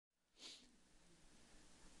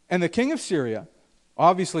And the king of Syria,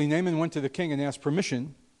 obviously Naaman went to the king and asked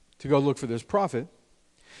permission to go look for this prophet.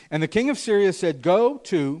 And the king of Syria said, Go,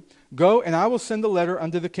 and I will send a letter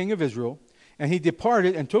unto the king of Israel. And he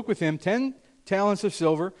departed and took with him 10 talents of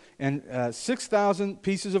silver and 6,000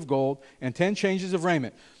 pieces of gold and 10 changes of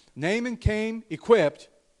raiment. Naaman came equipped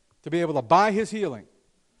to be able to buy his healing,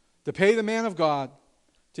 to pay the man of God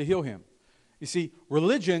to heal him. You see,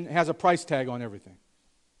 religion has a price tag on everything.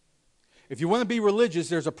 If you want to be religious,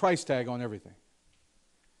 there's a price tag on everything.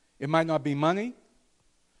 It might not be money.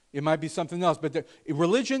 It might be something else. But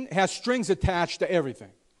religion has strings attached to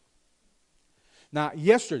everything. Now,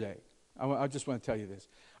 yesterday, I just want to tell you this.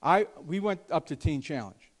 We went up to Teen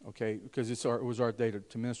Challenge, okay, because it was our day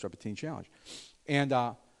to minister up at Teen Challenge. And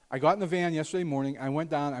I got in the van yesterday morning. I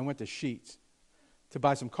went to Sheetz to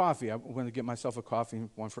buy some coffee. I wanted to get myself a coffee and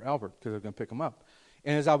one for Albert because I was going to pick him up.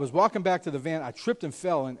 And as I was walking back to the van, I tripped and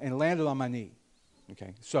fell and landed on my knee.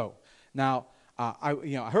 Okay, so now I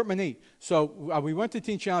hurt my knee. So we went to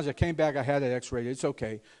Teen Challenge. I came back. I had it X-rayed. It's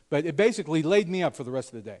okay, but it basically laid me up for the rest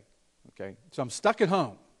of the day. Okay, so I'm stuck at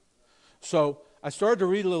home. So I started to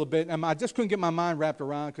read a little bit, and I just couldn't get my mind wrapped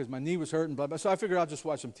around because my knee was hurting. Blah blah. So I figured I'll just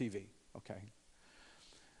watch some TV. Okay.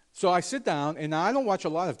 So I sit down, and I don't watch a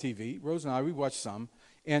lot of TV. Rose and we watch some.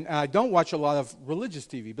 And I don't watch a lot of religious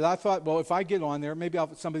TV. But I thought, well, if I get on there, maybe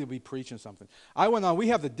somebody will be preaching something. I went on. We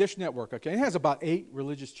have the Dish Network, okay? It has about 8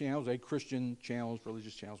 religious channels, 8 Christian channels,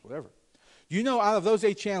 religious channels, whatever. You know, out of those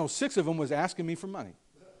 8 channels, 6 of them was asking me for money.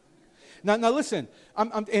 Now listen. I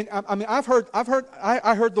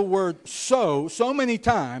heard the word so many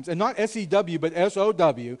times, and not S-E-W, but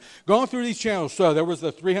S-O-W, going through these channels. So there was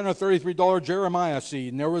the $333 Jeremiah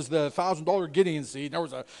seed, and there was the $1,000 Gideon seed, and there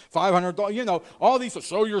was a $500, all these,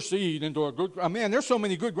 sow your seed into a good, man, there's so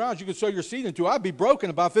many good grounds you could sow your seed into. I'd be broke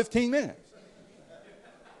in about 15 minutes.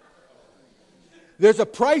 There's a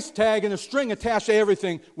price tag and a string attached to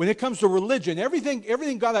everything. When it comes to religion,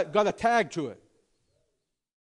 everything got a tag to it.